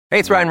Hey,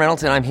 it's Ryan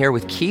Reynolds, and I'm here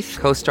with Keith,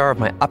 co-star of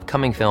my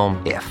upcoming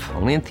film, If,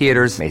 only in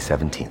theaters May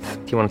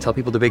 17th. Do you want to tell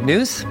people the big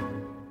news?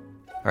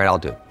 All right, I'll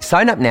do it.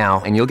 Sign up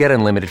now and you'll get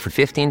unlimited for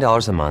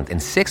 $15 a month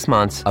and 6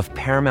 months of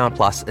Paramount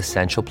Plus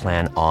Essential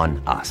Plan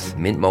on us.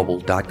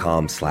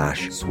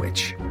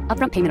 MintMobile.com/switch.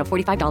 Upfront payment of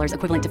 $45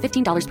 equivalent to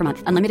 $15 per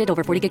month. Unlimited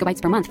over 40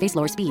 gigabytes per month. Face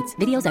lower speeds.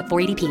 Videos at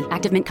 480p.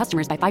 Active Mint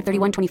customers by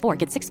 531.24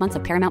 get 6 months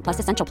of Paramount Plus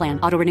Essential Plan.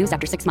 Auto renews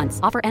after 6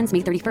 months. Offer ends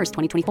May 31st,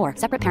 2024.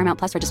 Separate Paramount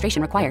Plus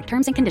registration required.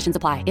 Terms and conditions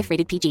apply if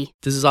rated PG.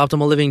 This is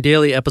Optimal Living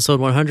Daily,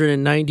 episode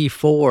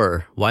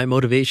 194, Why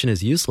Motivation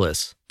is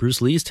Useless. Bruce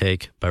Lee's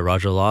take by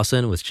Roger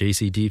Lawson with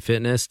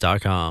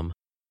JCDFitness.com.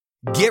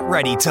 Get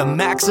ready to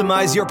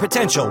maximize your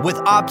potential with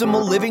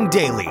Optimal Living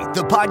Daily,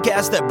 the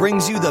podcast that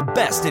brings you the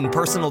best in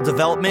personal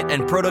development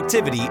and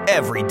productivity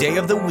every day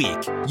of the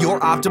week. Your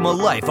optimal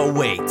life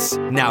awaits.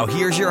 Now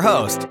here's your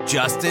host,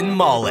 Justin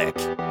Malik.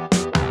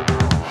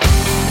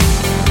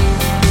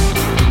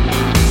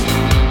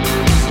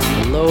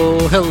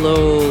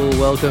 Hello.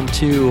 Welcome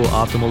to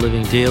Optimal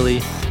Living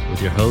Daily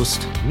with your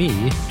host,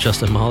 me,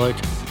 Justin Malik.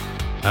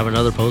 I have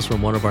another post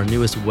from one of our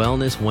newest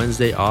Wellness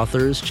Wednesday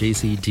authors,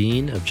 JC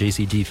Dean of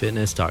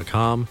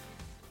JCDFitness.com.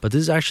 But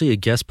this is actually a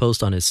guest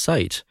post on his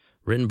site,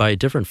 written by a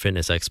different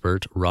fitness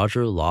expert,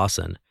 Roger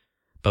Lawson.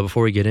 But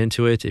before we get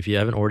into it, if you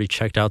haven't already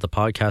checked out the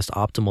podcast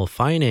Optimal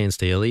Finance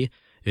Daily,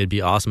 it'd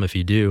be awesome if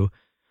you do.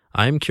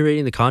 I'm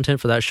curating the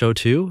content for that show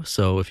too,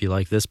 so if you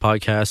like this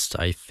podcast,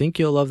 I think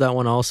you'll love that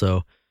one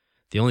also.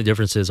 The only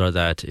differences are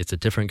that it's a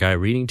different guy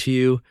reading to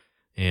you,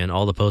 and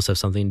all the posts have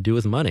something to do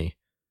with money.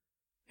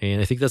 And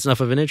I think that's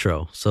enough of an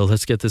intro. So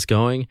let's get this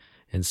going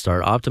and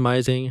start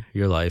optimizing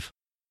your life.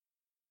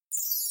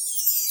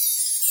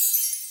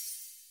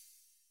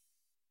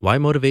 Why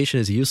Motivation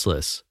is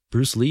Useless.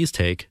 Bruce Lee's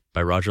take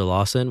by Roger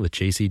Lawson with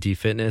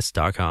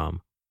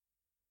JCDFitness.com.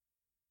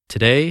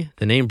 Today,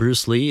 the name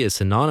Bruce Lee is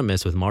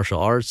synonymous with martial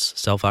arts,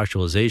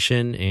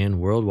 self-actualization, and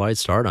worldwide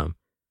stardom.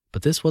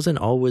 But this wasn't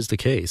always the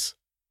case.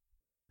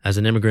 As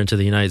an immigrant to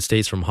the United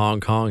States from Hong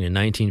Kong in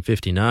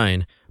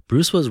 1959,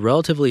 Bruce was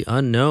relatively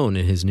unknown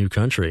in his new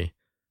country.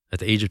 At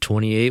the age of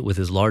 28, with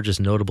his largest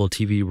notable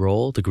TV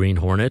role, The Green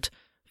Hornet,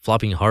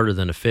 flopping harder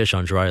than a fish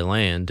on dry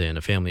land and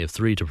a family of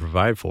 3 to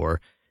provide for,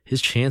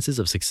 his chances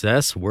of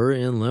success were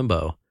in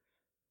limbo.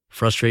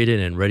 Frustrated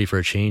and ready for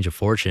a change of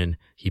fortune,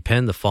 he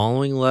penned the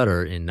following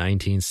letter in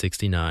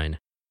 1969.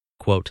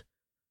 Quote,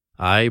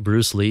 I,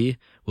 Bruce Lee,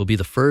 will be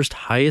the first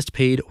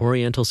highest-paid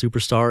Oriental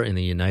superstar in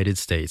the United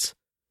States.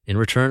 In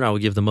return, I will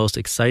give the most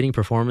exciting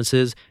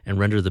performances and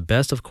render the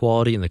best of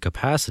quality in the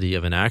capacity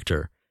of an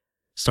actor.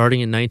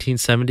 Starting in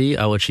 1970,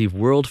 I will achieve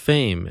world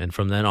fame, and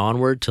from then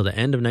onward till the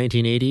end of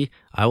 1980,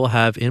 I will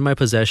have in my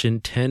possession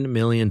 $10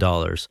 million.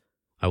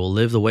 I will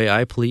live the way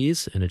I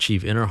please and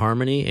achieve inner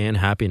harmony and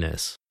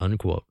happiness.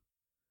 Unquote.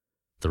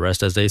 The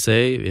rest, as they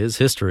say, is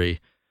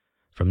history.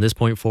 From this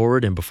point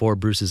forward and before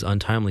Bruce's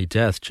untimely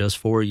death just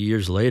 4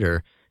 years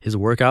later, his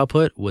work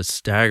output was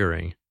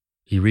staggering.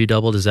 He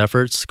redoubled his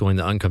efforts, going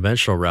the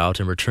unconventional route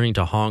and returning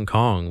to Hong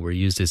Kong, where he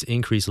used his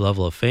increased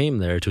level of fame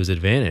there to his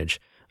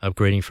advantage,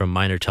 upgrading from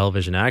minor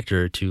television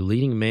actor to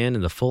leading man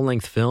in the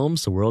full-length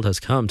films the world has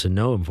come to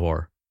know him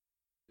for.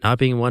 Not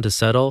being one to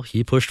settle,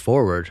 he pushed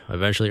forward,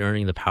 eventually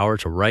earning the power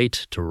to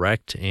write,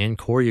 direct, and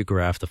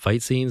choreograph the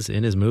fight scenes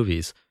in his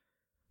movies.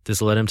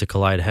 This led him to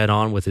collide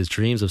head-on with his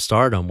dreams of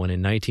stardom when in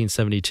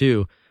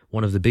 1972,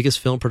 one of the biggest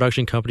film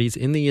production companies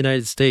in the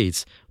United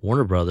States,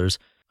 Warner Brothers,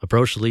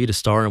 approached Lee to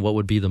star in what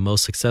would be the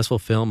most successful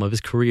film of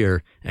his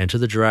career, Enter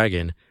the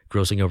Dragon,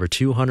 grossing over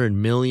 $200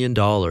 million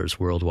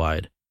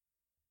worldwide.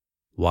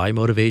 Why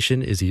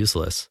motivation is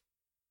useless.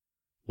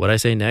 What I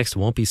say next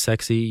won't be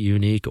sexy,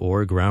 unique,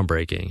 or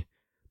groundbreaking.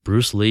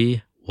 Bruce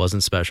Lee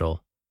wasn't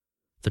special.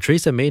 The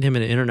traits that made him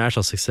an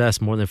international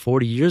success more than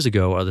 40 years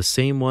ago are the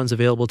same ones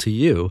available to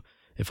you,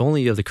 if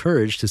only you have the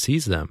courage to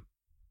seize them.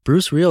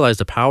 Bruce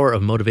realized the power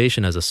of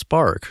motivation as a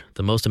spark,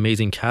 the most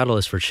amazing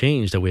catalyst for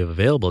change that we have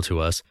available to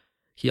us.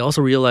 He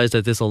also realized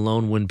that this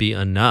alone wouldn't be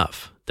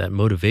enough, that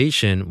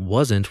motivation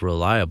wasn't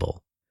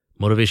reliable.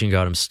 Motivation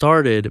got him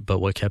started, but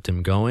what kept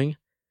him going?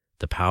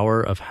 The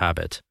power of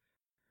habit.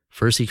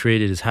 First he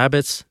created his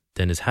habits,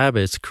 then his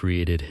habits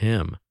created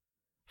him.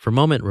 For a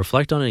moment,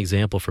 reflect on an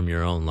example from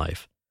your own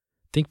life.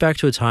 Think back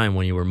to a time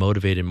when you were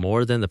motivated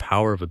more than the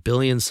power of 1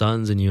 billion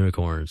suns and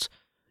unicorns.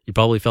 You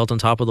probably felt on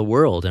top of the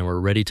world and were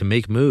ready to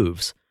make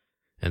moves.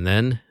 And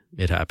then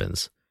it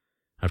happens.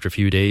 After a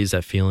few days,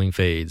 that feeling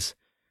fades.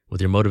 With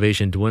your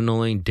motivation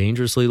dwindling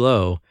dangerously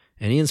low,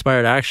 any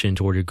inspired action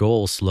toward your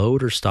goal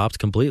slowed or stopped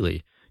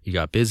completely. You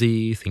got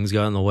busy, things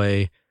got in the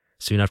way.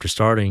 Soon after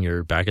starting,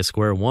 you're back at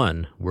square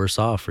one, worse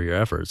off for your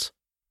efforts.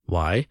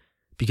 Why?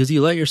 Because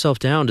you let yourself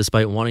down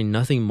despite wanting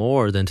nothing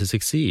more than to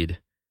succeed.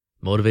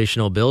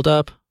 Motivational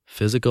buildup,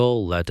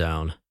 physical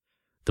letdown.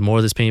 The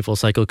more this painful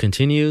cycle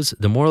continues,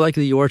 the more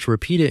likely you are to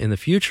repeat it in the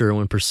future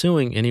when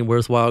pursuing any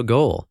worthwhile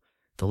goal.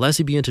 The less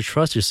you begin to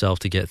trust yourself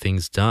to get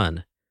things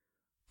done.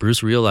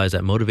 Bruce realized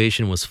that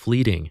motivation was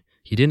fleeting.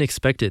 He didn't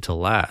expect it to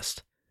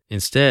last.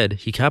 Instead,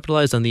 he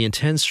capitalized on the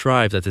intense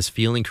drive that this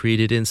feeling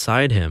created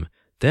inside him,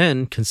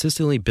 then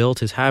consistently built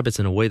his habits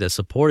in a way that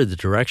supported the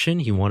direction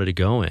he wanted to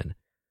go in.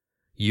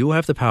 You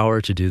have the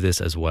power to do this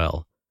as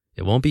well.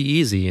 It won't be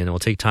easy and it will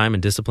take time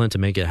and discipline to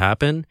make it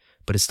happen,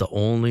 but it's the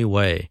only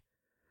way.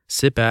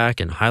 Sit back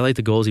and highlight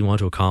the goals you want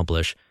to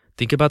accomplish.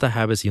 Think about the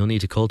habits you'll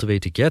need to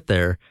cultivate to get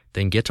there,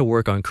 then get to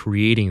work on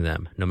creating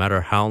them, no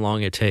matter how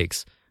long it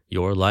takes.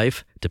 Your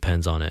life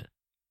depends on it.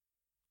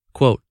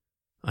 Quote,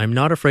 I'm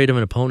not afraid of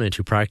an opponent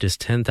who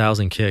practiced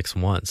 10,000 kicks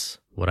once.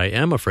 What I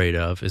am afraid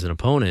of is an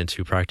opponent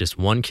who practiced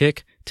one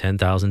kick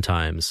 10,000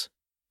 times.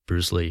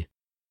 Bruce Lee.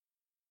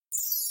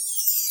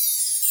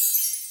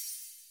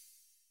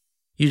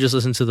 You just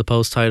listened to the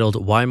post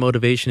titled Why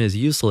Motivation is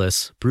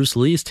Useless, Bruce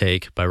Lee's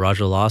Take by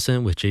Roger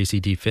Lawson with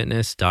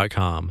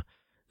jcdfitness.com.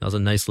 That was a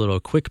nice little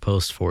quick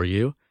post for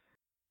you.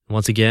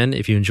 Once again,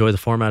 if you enjoy the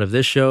format of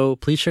this show,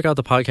 please check out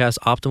the podcast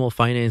Optimal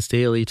Finance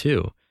Daily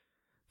too.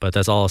 But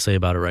that's all I'll say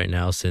about it right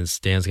now, since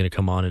Dan's going to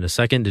come on in a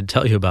second to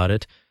tell you about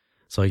it.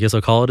 So I guess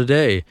I'll call it a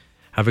day.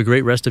 Have a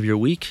great rest of your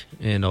week,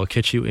 and I'll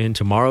catch you in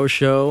tomorrow's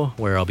show,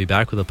 where I'll be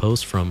back with a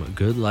post from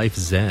Good Life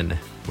Zen,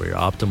 where your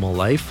optimal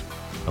life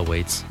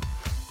awaits.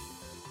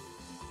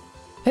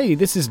 Hey,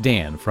 this is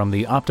Dan from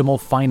the Optimal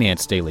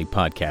Finance Daily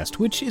podcast,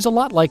 which is a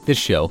lot like this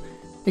show,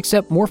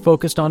 except more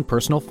focused on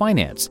personal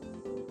finance.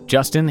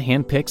 Justin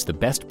handpicks the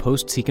best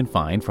posts he can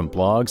find from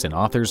blogs and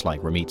authors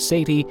like Ramit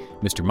Sethi,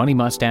 Mr. Money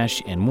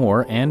Mustache, and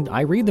more, and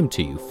I read them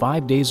to you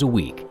 5 days a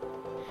week.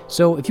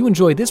 So if you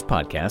enjoy this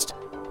podcast,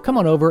 come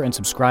on over and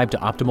subscribe to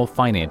Optimal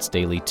Finance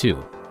Daily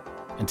too.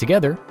 And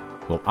together,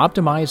 we'll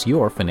optimize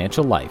your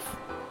financial life.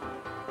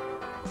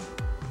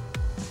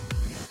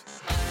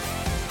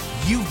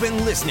 You've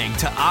been listening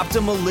to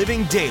Optimal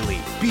Living Daily.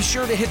 Be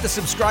sure to hit the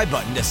subscribe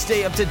button to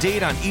stay up to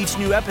date on each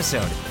new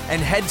episode,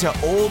 and head to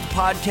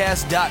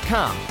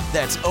oldpodcast.com.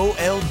 That's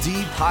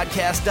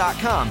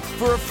OLDpodcast.com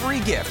for a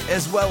free gift,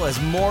 as well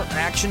as more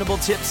actionable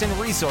tips and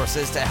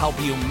resources to help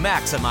you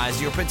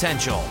maximize your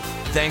potential.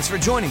 Thanks for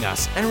joining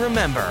us, and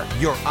remember,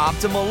 your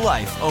optimal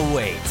life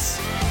awaits.